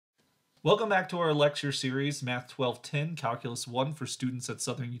Welcome back to our lecture series, Math 1210, Calculus 1 for students at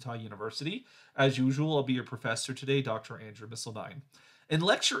Southern Utah University. As usual, I'll be your professor today, Dr. Andrew Misseldine. In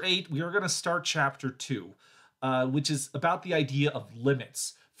Lecture 8, we are going to start Chapter 2, which is about the idea of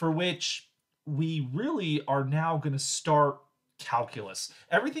limits, for which we really are now going to start calculus.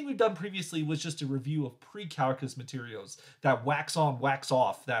 Everything we've done previously was just a review of pre-calculus materials, that wax on, wax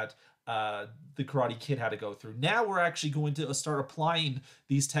off, that the Karate Kid had to go through. Now we're actually going to start applying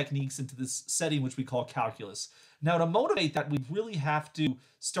these techniques into this setting, which we call calculus. Now, to motivate that, we really have to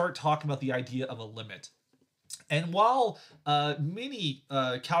start talking about the idea of a limit. And while many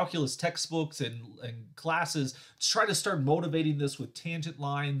calculus textbooks and classes try to start motivating this with tangent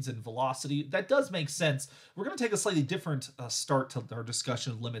lines and velocity, that does make sense. We're going to take a slightly different start to our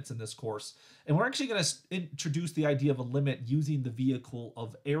discussion of limits in this course. And we're actually going to introduce the idea of a limit using the vehicle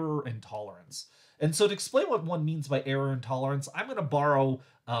of error and tolerance. And so to explain what one means by error and tolerance, I'm going to borrow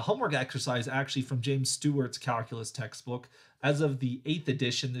a homework exercise actually from James Stewart's calculus textbook. As of the 8th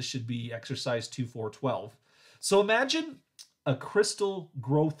edition, this should be exercise 2.4.12. So imagine a crystal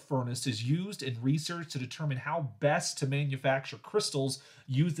growth furnace is used in research to determine how best to manufacture crystals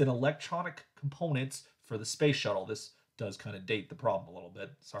used in electronic components for the space shuttle. This does kind of date the problem a little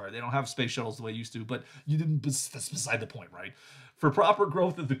bit. Sorry, they don't have space shuttles the way they used to, but that's beside the point, right? For proper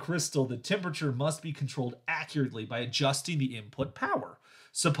growth of the crystal, the temperature must be controlled accurately by adjusting the input power.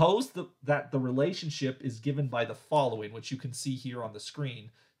 Suppose that the relationship is given by the following, which you can see here on the screen.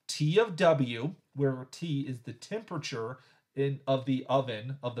 T of W, where T is the temperature of the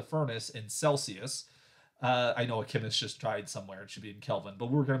oven, of the furnace in Celsius. I know a chemist just tried somewhere. It should be in Kelvin,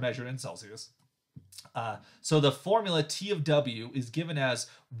 but we're going to measure it in Celsius. So the formula T of W is given as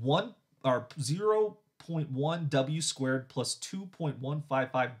 0.1 W squared plus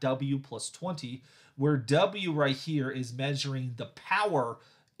 2.155 W plus 20, where W right here is measuring the power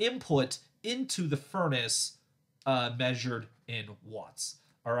input into the furnace measured in watts.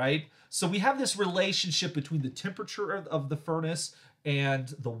 All right, so we have this relationship between the temperature of the furnace and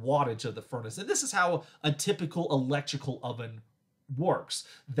the wattage of the furnace. And this is how a typical electrical oven works,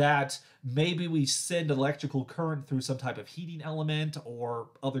 that maybe we send electrical current through some type of heating element or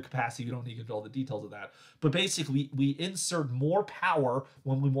other capacity. You don't need to get all the details of that. But basically, we insert more power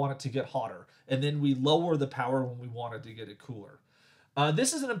when we want it to get hotter, and then we lower the power when we want it to get it cooler.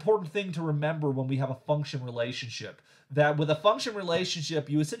 This is an important thing to remember when we have a function relationship, that with a function relationship,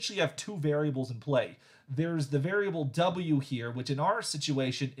 you essentially have two variables in play. There's the variable W here, which in our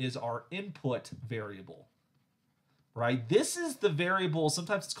situation is our input variable, right? This is the variable,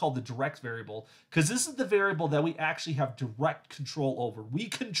 sometimes it's called the direct variable, because this is the variable that we actually have direct control over. We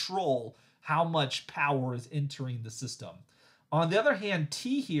control how much power is entering the system. On the other hand,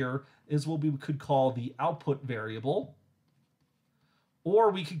 T here is what we could call the output variable,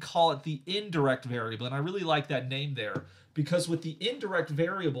 or we could call it the indirect variable. And I really like that name there, because with the indirect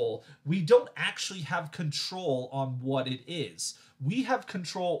variable, we don't actually have control on what it is. We have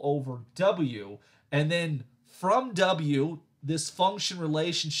control over W, and then from W, this function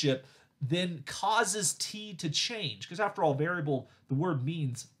relationship then causes T to change. Because after all, variable, the word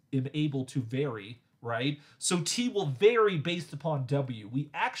means able to vary, right? So T will vary based upon W. We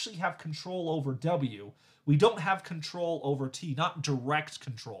actually have control over W. We don't have control over T, not direct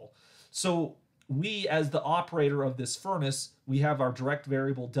control. So we, as the operator of this furnace, we have our direct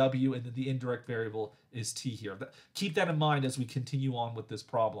variable W, and then the indirect variable is T here. Keep that in mind as we continue on with this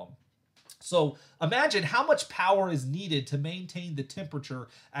problem. So imagine how much power is needed to maintain the temperature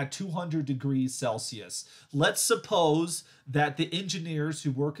at 200 degrees Celsius. Let's suppose that the engineers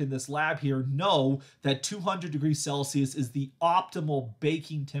who work in this lab here know that 200 degrees Celsius is the optimal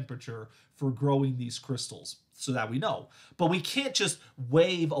baking temperature for growing these crystals, so that we know. But we can't just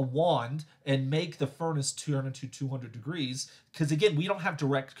wave a wand and make the furnace turn to 200 degrees, because again, we don't have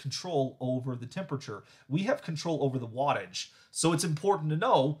direct control over the temperature. We have control over the wattage. So it's important to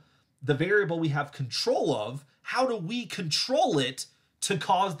know the variable we have control of, how do we control it to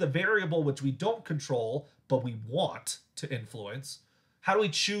cause the variable which we don't control, but we want to influence? How do we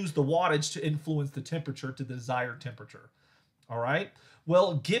choose the wattage to influence the temperature to the desired temperature? All right.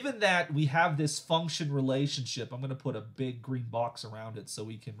 Well, given that we have this function relationship, I'm going to put a big green box around it so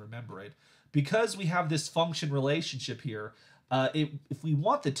we can remember it. Because we have this function relationship here, if we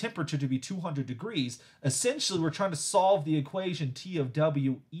want the temperature to be 200 degrees, essentially we're trying to solve the equation T of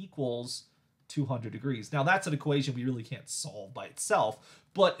W equals 200 degrees. Now, that's an equation we really can't solve by itself,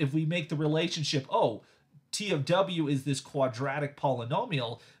 but if we make the relationship, T of W is this quadratic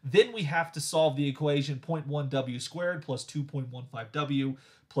polynomial, then we have to solve the equation 0.1 W squared plus 2.15 W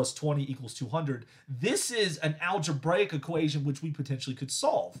plus 20 equals 200. This is an algebraic equation which we potentially could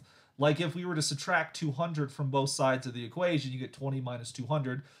solve. Like if we were to subtract 200 from both sides of the equation, you get 20 minus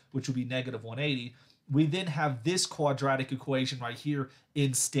 200, which would be negative 180. We then have this quadratic equation right here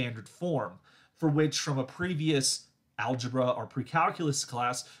in standard form, for which from a previous algebra or pre-calculus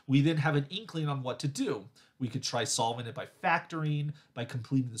class, we then have an inkling on what to do. We could try solving it by factoring, by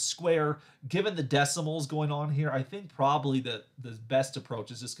completing the square. Given the decimals going on here, I think probably the best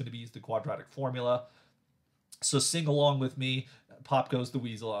approach is just going to be use the quadratic formula. So sing along with me. Pop goes the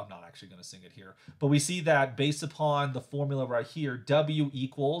weasel. I'm not actually going to sing it here. But we see that based upon the formula right here, W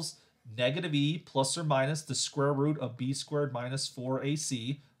equals negative e plus or minus the square root of b squared minus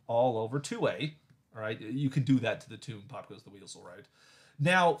 4ac all over 2a. All right, you can do that to the tune Pop Goes the Weasel, right?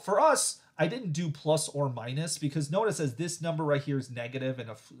 Now, for us, I didn't do plus or minus because notice as this number right here is negative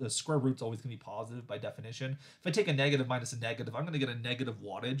and a square root's always going to be positive by definition. If I take a negative minus a negative, I'm going to get a negative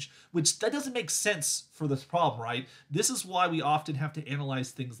wattage, which that doesn't make sense for this problem, right? This is why we often have to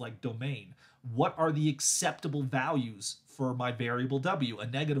analyze things like domain. What are the acceptable values for my variable w? A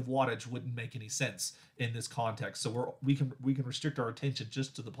negative wattage wouldn't make any sense in this context, so we can restrict our attention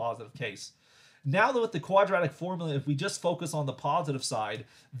just to the positive case. Now that with the quadratic formula, if we just focus on the positive side,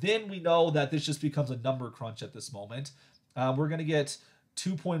 then we know that this just becomes a number crunch at this moment. We're going to get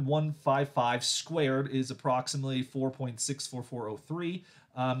 2.155 squared is approximately 4.64403.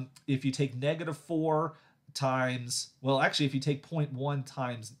 If you take negative 4 times, well, actually, if you take 0.1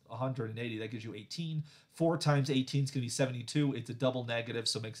 times 180, that gives you 18. 4 times 18 is going to be 72. It's a double negative,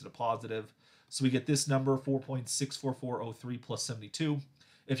 so it makes it a positive. So we get this number, 4.64403 plus 72.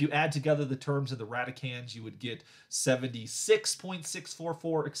 If you add together the terms of the radicands, you would get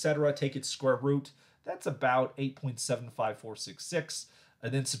 76.644, etc. Take its square root. That's about 8.75466.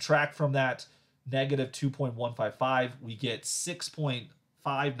 And then subtract from that negative 2.155, we get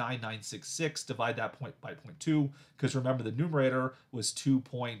 6.59966. Divide that point by 0.2, because remember the numerator was 2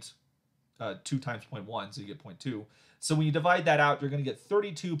 times 0.1, so you get 0.2. So when you divide that out, you're going to get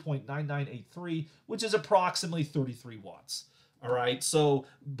 32.9983, which is approximately 33 watts. All right, so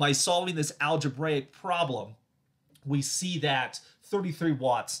by solving this algebraic problem, we see that 33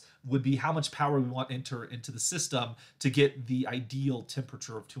 watts would be how much power we want to enter into the system to get the ideal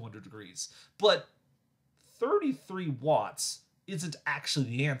temperature of 200 degrees. But 33 watts isn't actually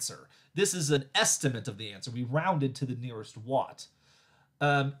the answer. This is an estimate of the answer. We rounded to the nearest watt.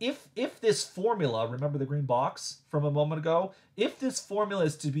 If this formula, remember the green box from a moment ago, if this formula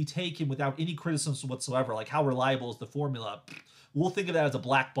is to be taken without any criticism whatsoever, like how reliable is the formula, we'll think of that as a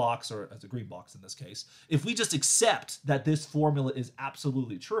black box or as a green box in this case. If we just accept that this formula is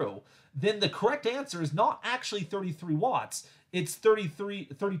absolutely true, then the correct answer is not actually 33 watts. It's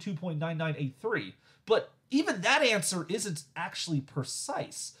 32.9983. But even that answer isn't actually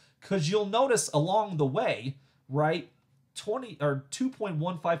precise, because you'll notice along the way, right,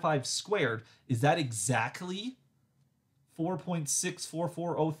 2.155 squared, is that exactly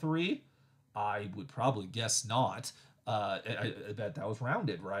 4.64403? I would probably guess not. I bet that was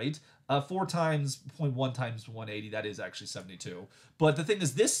rounded, right? 4 times 0.1 times 180, that is actually 72. But the thing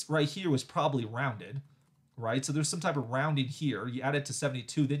is, this right here was probably rounded, right? So there's some type of rounding here. You add it to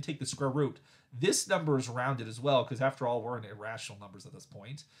 72, then take the square root. This number is rounded as well, because after all, we're in irrational numbers at this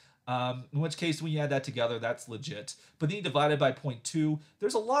point. In which case, when you add that together, that's legit. But then you divide it by 0.2.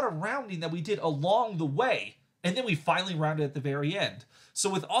 There's a lot of rounding that we did along the way, and then we finally rounded at the very end. So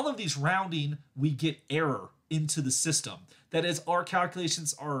with all of these rounding, we get error into the system. That is, our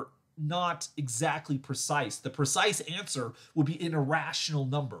calculations are not exactly precise. The precise answer would be an irrational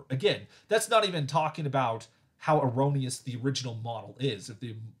number. Again, that's not even talking about how erroneous the original model is. If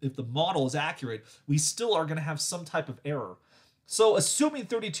the model is accurate, we still are going to have some type of error. So assuming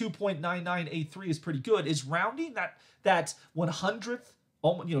 32.9983 is pretty good, is rounding that 100th,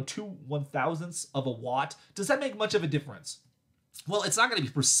 2/1000ths of a watt, does that make much of a difference? Well, it's not going to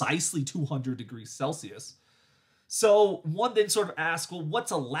be precisely 200 degrees Celsius. So one then sort of asks, well,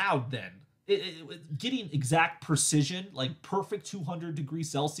 what's allowed then? Getting exact precision, like perfect 200 degrees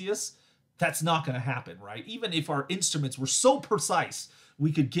Celsius, that's not going to happen, right? Even if our instruments were so precise,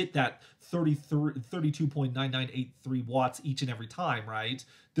 we could get that 32.9983 watts each and every time, right?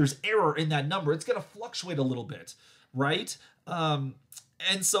 There's error in that number. It's going to fluctuate a little bit, right? And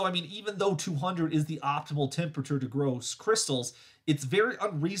so, I mean, even though 200 is the optimal temperature to grow crystals, it's very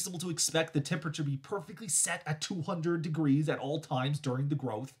unreasonable to expect the temperature to be perfectly set at 200 degrees at all times during the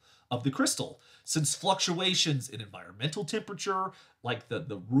growth of the crystal, since fluctuations in environmental temperature, like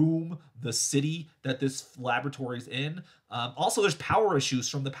the room, the city that this laboratory is in. Also, there's power issues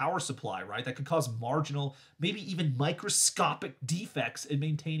from the power supply, right? That could cause marginal, maybe even microscopic defects in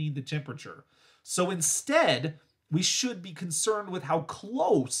maintaining the temperature. So instead, we should be concerned with how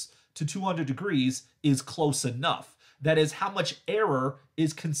close to 200 degrees is close enough. That is, how much error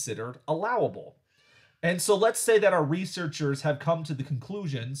is considered allowable. And so let's say that our researchers have come to the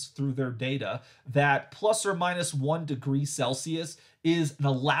conclusions through their data that plus or minus 1 degree Celsius is an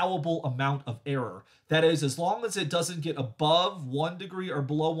allowable amount of error. That is, as long as it doesn't get above 1 degree or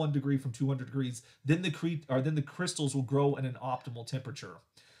below 1 degree from 200 degrees, then the crystals will grow in an optimal temperature.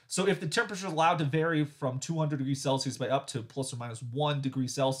 So if the temperature is allowed to vary from 200 degrees Celsius by up to plus or minus 1 degree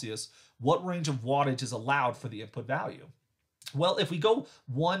Celsius, what range of wattage is allowed for the input value? Well, if we go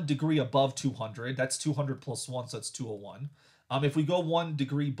 1 degree above 200, that's 200 plus 1, so that's 201. If we go 1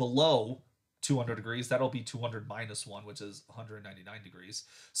 degree below 200 degrees, that'll be 200 minus 1, which is 199 degrees.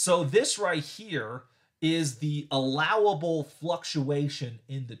 So this right here is the allowable fluctuation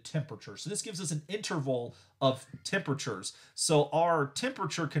in the temperature. So this gives us an interval of temperatures. So our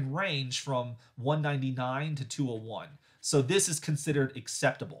temperature can range from 199 to 201. So this is considered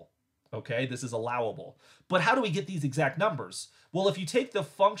acceptable. Okay, this is allowable. But how do we get these exact numbers? Well, if you take the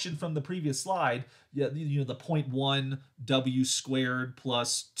function from the previous slide, the 0.1 w squared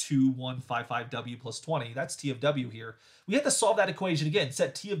plus 2155 w plus 20, that's T of w here. We have to solve that equation again.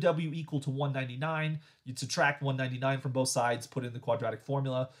 Set T of w equal to 199. You'd subtract 199 from both sides, put in the quadratic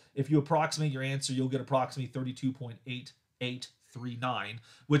formula. If you approximate your answer, you'll get approximately 32.8839,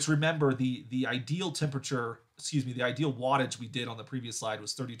 which, remember, the ideal temperature, the ideal wattage we did on the previous slide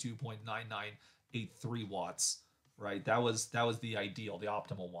was 32.9983 watts, right? That was the ideal, the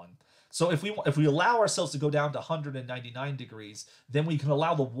optimal one. So if we allow ourselves to go down to 199 degrees, then we can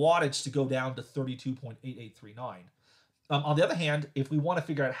allow the wattage to go down to 32.8839. On the other hand, if we want to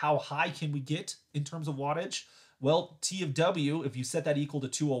figure out how high can we get in terms of wattage, well, T of W, if you set that equal to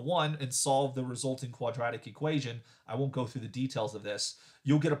 201 and solve the resulting quadratic equation, I won't go through the details of this,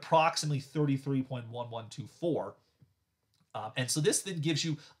 you'll get approximately 33.1124. And so this then gives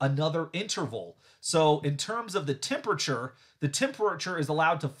you another interval. So in terms of the temperature is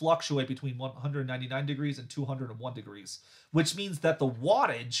allowed to fluctuate between 199 degrees and 201 degrees, which means that the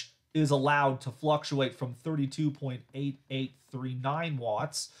wattage is allowed to fluctuate from 32.8839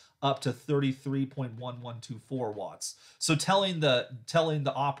 watts up to 33.1124 watts. So telling the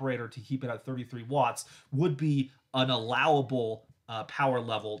operator to keep it at 33 watts would be an allowable power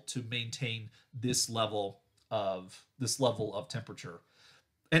level to maintain this level of temperature.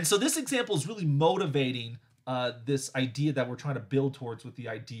 And so this example is really motivating this idea that we're trying to build towards with the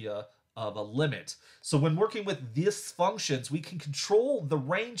idea of a limit. So when working with these functions, we can control the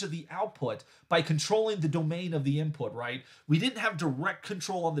range of the output by controlling the domain of the input, right? We didn't have direct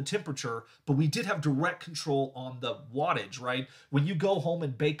control on the temperature, but we did have direct control on the wattage, right? When you go home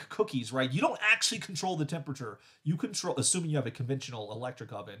and bake cookies, right, you don't actually control the temperature. You control, assuming you have a conventional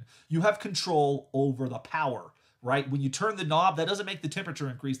electric oven, you have control over the power, right? When you turn the knob, that doesn't make the temperature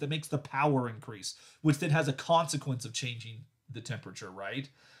increase, that makes the power increase, which then has a consequence of changing the temperature, right?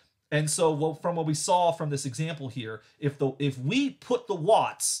 And so from what we saw from this example here, if we put the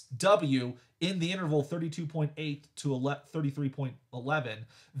watts, W, in the interval 32.8 to 33.11,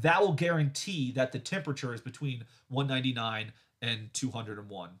 that will guarantee that the temperature is between 199 and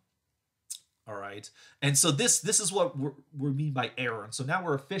 201. All right. And so this is what we mean by error. And so now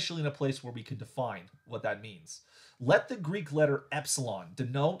we're officially in a place where we can define what that means. Let the Greek letter epsilon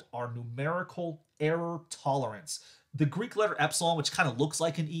denote our numerical error tolerance. The Greek letter epsilon, which kind of looks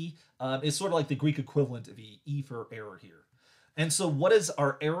like an E, is sort of like the Greek equivalent of E for error here. And so what is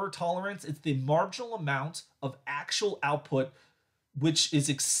our error tolerance? It's the marginal amount of actual output which is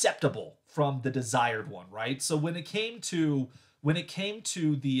acceptable from the desired one, right? So when it came to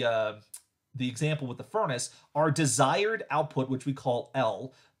the example with the furnace, our desired output, which we call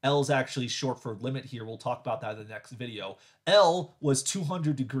L is actually short for limit here. We'll talk about that in the next video. L was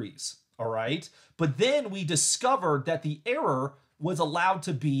 200 degrees. All right. But then we discovered that the error was allowed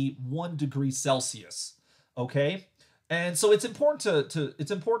to be 1 degree Celsius. Okay. And so it's important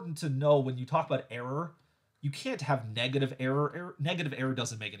to know when you talk about error, you can't have negative error. Negative error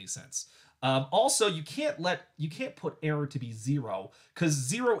doesn't make any sense. Also, you can't put error to be 0, because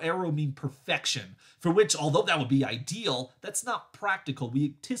 0 error will mean perfection, for which, although that would be ideal, that's not practical. We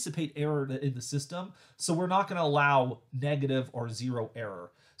anticipate error in the system, so we're not going to allow negative or 0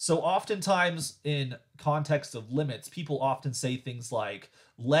 error. So oftentimes in context of limits, people often say things like,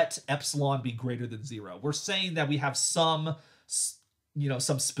 let epsilon be greater than 0. We're saying that we have some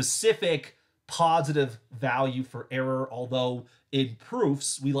specific positive value for error, although in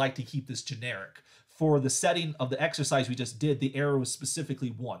proofs, we like to keep this generic. For the setting of the exercise we just did, the error was specifically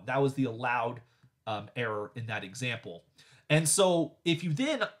 1. That was the allowed error in that example. And so if you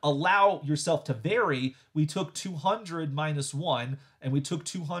then allow yourself to vary, we took 200 minus 1 and we took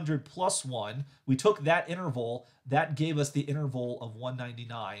 200 plus 1. We took that interval. That gave us the interval of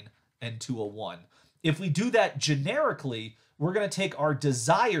 199 and 201. If we do that generically, we're going to take our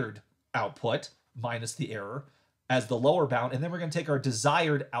desired output minus the error as the lower bound, and then we're going to take our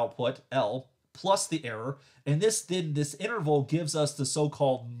desired output, L, plus the error, and this interval gives us the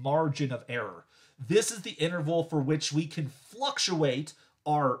so-called margin of error. This is the interval for which we can fluctuate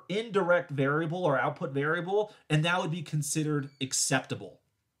our indirect variable, our output variable, and that would be considered acceptable.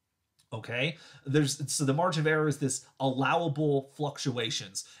 Okay, so the margin of error is this allowable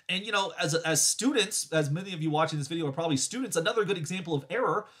fluctuations. And you know, as students, as many of you watching this video are probably students, another good example of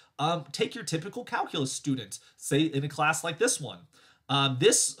error, take your typical calculus student, say in a class like this one.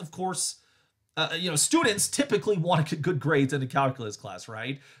 This, of course, you know, students typically want to get good grades in a calculus class,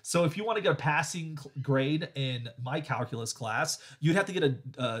 right? So if you want to get a passing grade in my calculus class, you'd have to get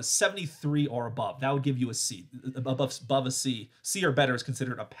a 73 or above. That would give you a C, above a C. C or better is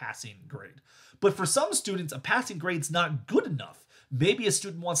considered a passing grade. But for some students, a passing grade's not good enough. Maybe a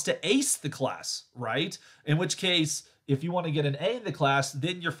student wants to ace the class, right? In which case, if you want to get an A in the class,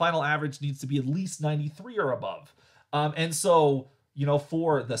 then your final average needs to be at least 93 or above. And so, you know,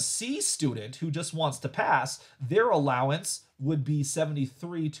 for the C student who just wants to pass, their allowance would be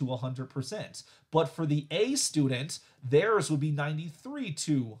 73 to 100%. But for the A student, theirs would be 93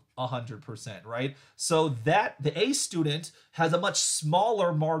 to 100%, right? So that the A student has a much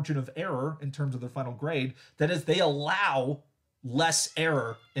smaller margin of error in terms of their final grade. That is, they allow less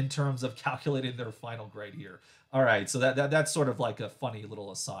error in terms of calculating their final grade here. All right, so that's sort of like a funny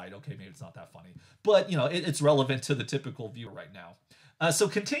little aside. Okay, maybe it's not that funny, but you know, it's relevant to the typical viewer right now. So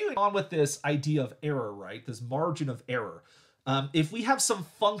continuing on with this idea of error, right? This margin of error. If we have some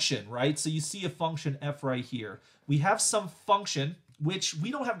function, right? So you see a function f right here. We have some function which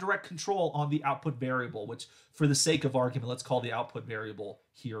we don't have direct control on the output variable, which for the sake of argument, let's call the output variable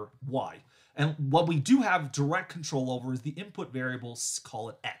here y. And what we do have direct control over is the input variable, call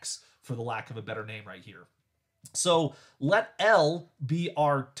it x, for the lack of a better name right here. So let L be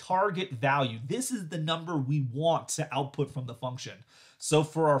our target value. This is the number we want to output from the function. So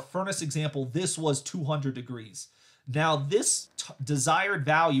for our furnace example, this was 200 degrees. Now this desired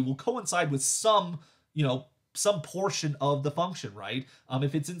value will coincide with some, you know, some portion of the function, right?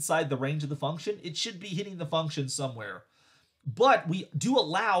 If it's inside the range of the function, it should be hitting the function somewhere. But we do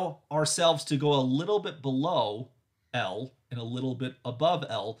allow ourselves to go a little bit below L and a little bit above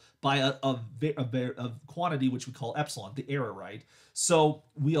L by a quantity which we call epsilon, the error, right? So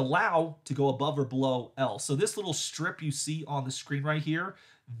we allow to go above or below L. So this little strip you see on the screen right here,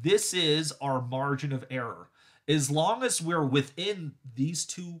 this is our margin of error. As long as we're within these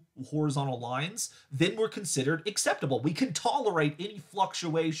two horizontal lines, then we're considered acceptable. We can tolerate any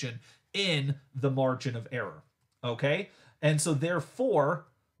fluctuation in the margin of error, okay? And so therefore,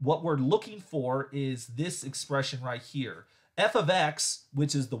 what we're looking for is this expression right here. F of x,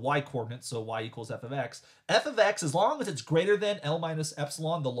 which is the y-coordinate, so y equals f of x, as long as it's greater than L minus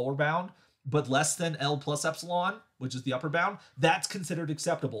epsilon, the lower bound, but less than L plus epsilon, which is the upper bound, that's considered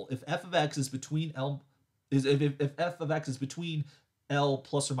acceptable. If f of x is between if f of x is between L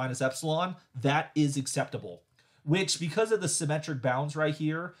plus or minus epsilon, that is acceptable. Which, because of the symmetric bounds right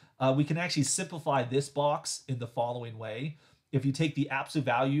here, we can actually simplify this box in the following way. If you take the absolute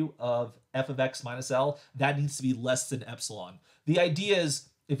value of f of x minus L, that needs to be less than epsilon. The idea is,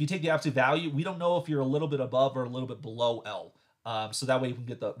 if you take the absolute value, we don't know if you're a little bit above or a little bit below L. So that way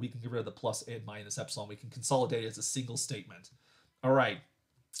we can get rid of the plus and minus epsilon. We can consolidate it as a single statement. All right.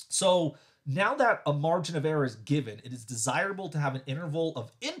 So now that a margin of error is given, it is desirable to have an interval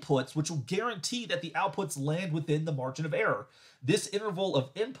of inputs which will guarantee that the outputs land within the margin of error. This interval of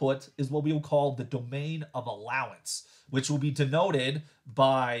input is what we will call the domain of allowance, which will be denoted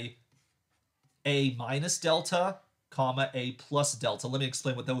by a minus delta, comma, a plus delta. Let me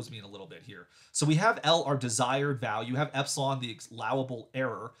explain what those mean a little bit here. So we have L, our desired value, have epsilon, the allowable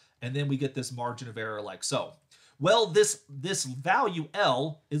error, and then we get this margin of error like so. Well, this value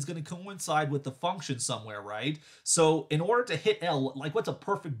L is going to coincide with the function somewhere, right? So in order to hit L, like what's a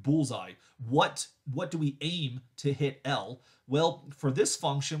perfect bullseye? What do we aim to hit L? Well, for this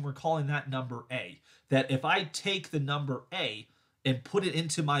function, we're calling that number A. That if I take the number A and put it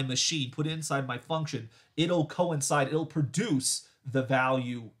into my machine, put it inside my function, it'll coincide, it'll produce the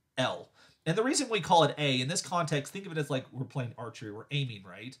value L. And the reason we call it A, in this context, think of it as like we're playing archery, we're aiming,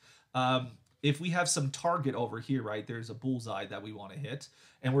 right? If we have some target over here, right, there's a bullseye that we want to hit,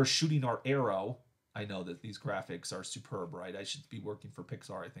 and we're shooting our arrow. I know that these graphics are superb, right? I should be working for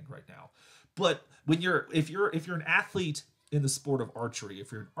Pixar, I think, right now. But when if you're an athlete in the sport of archery,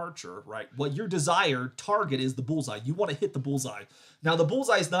 if you're an archer, right, what your desired target is the bullseye. You want to hit the bullseye. Now, the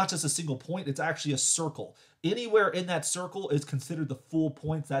bullseye is not just a single point, it's actually a circle. Anywhere in that circle is considered the full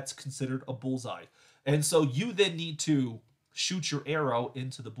points. That's considered a bullseye. And so you then need to shoot your arrow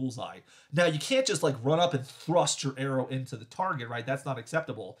into the bullseye. Now, you can't just like run up and thrust your arrow into the target, right? That's not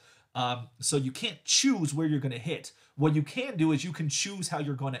acceptable. So you can't choose where you're going to hit. What you can do is you can choose how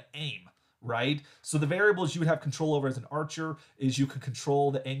you're going to aim, right? So the variables you would have control over as an archer is you can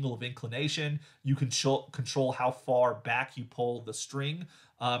control the angle of inclination. You can control how far back you pull the string.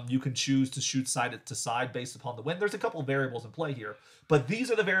 You can choose to shoot side to side based upon the wind. There's a couple of variables in play here, but these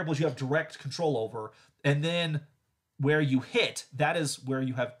are the variables you have direct control over. And then where you hit, that is where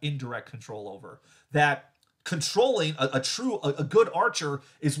you have indirect control over. That controlling a good archer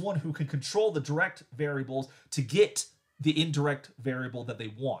is one who can control the direct variables to get the indirect variable that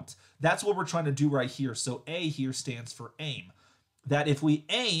they want. That's what we're trying to do right here. So A here stands for aim. That if we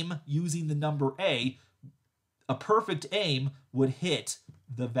aim using the number A perfect aim would hit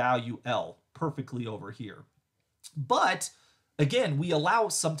the value L perfectly over here. But again, we allow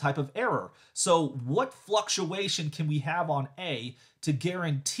some type of error. So what fluctuation can we have on A to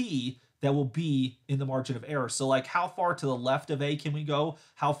guarantee that will be in the margin of error? So like how far to the left of A can we go?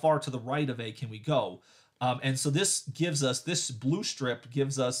 How far to the right of A can we go? And so this gives us, this blue strip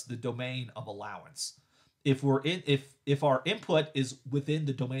gives us the domain of allowance. If our input is within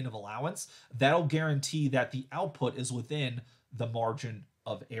the domain of allowance, that'll guarantee that the output is within the margin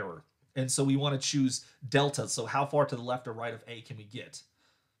of error. And so we want to choose delta. So how far to the left or right of A can we get?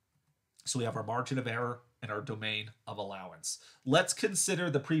 So we have our margin of error and our domain of allowance. Let's consider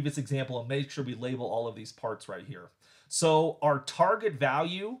the previous example and make sure we label all of these parts right here. So our target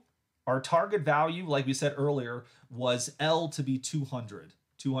value, like we said earlier, was L to be 200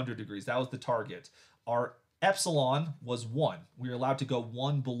 degrees. That was the target. Our epsilon was 1. We were allowed to go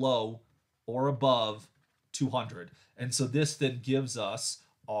 1 below or above 200. And so this then gives us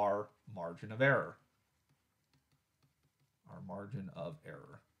our margin of error. Our margin of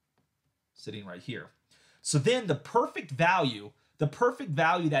error sitting right here. So then the perfect value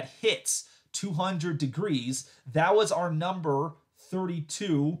that hits 200 degrees, that was our number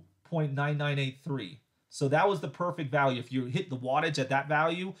 32.9983. So that was the perfect value. If you hit the wattage at that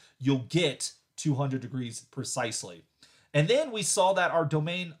value, you'll get 200 degrees precisely. And then we saw that our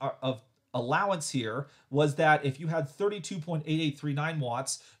domain of allowance here was that if you had 32.8839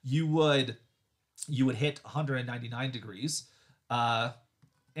 watts, you would hit 199 degrees.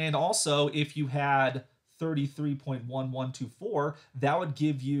 And also, if you had 33.1124, that would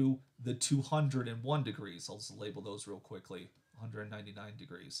give you the 201 degrees. I'll just label those real quickly. 199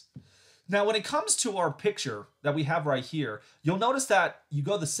 degrees. Now, when it comes to our picture that we have right here, you'll notice that you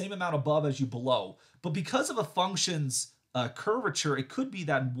go the same amount above as you below. But because of a function's curvature, it could be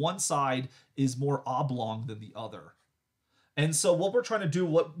that one side is more oblong than the other. And so what we're trying to do,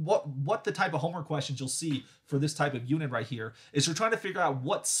 what the type of homework questions you'll see for this type of unit right here, is we're trying to figure out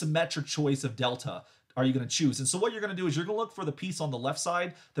what symmetric choice of delta are you going to choose. And so what you're going to do is you're going to look for the piece on the left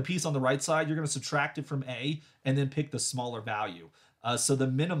side, the piece on the right side. You're going to subtract it from A and then pick the smaller value. So the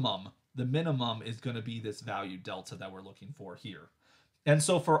minimum is going to be this value delta that we're looking for here. And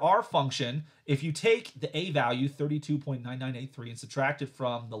so for our function, if you take the A value, 32.9983, and subtract it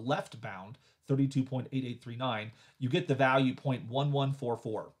from the left bound, 32.8839, you get the value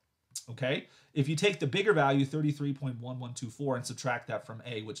 0.1144. Okay? If you take the bigger value, 33.1124, and subtract that from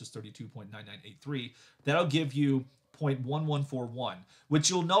A, which is 32.9983, that'll give you 0.1141, which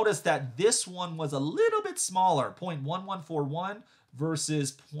you'll notice that this one was a little bit smaller, 0.1141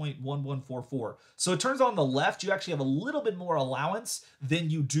 versus 0.1144. So it turns out on the left, you actually have a little bit more allowance than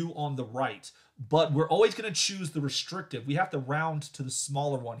you do on the right. But we're always going to choose the restrictive. We have to round to the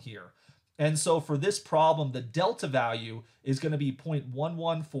smaller one here. And so for this problem, the delta value is going to be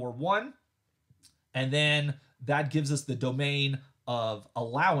 0.1141. And then that gives us the domain of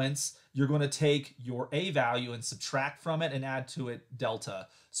allowance. You're going to take your A value and subtract from it and add to it delta.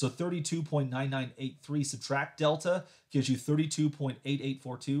 So 32.9983 subtract delta gives you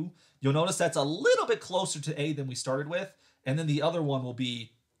 32.8842. You'll notice that's a little bit closer to A than we started with. And then the other one will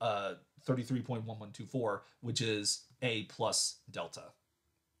be 33.1124, which is A plus delta.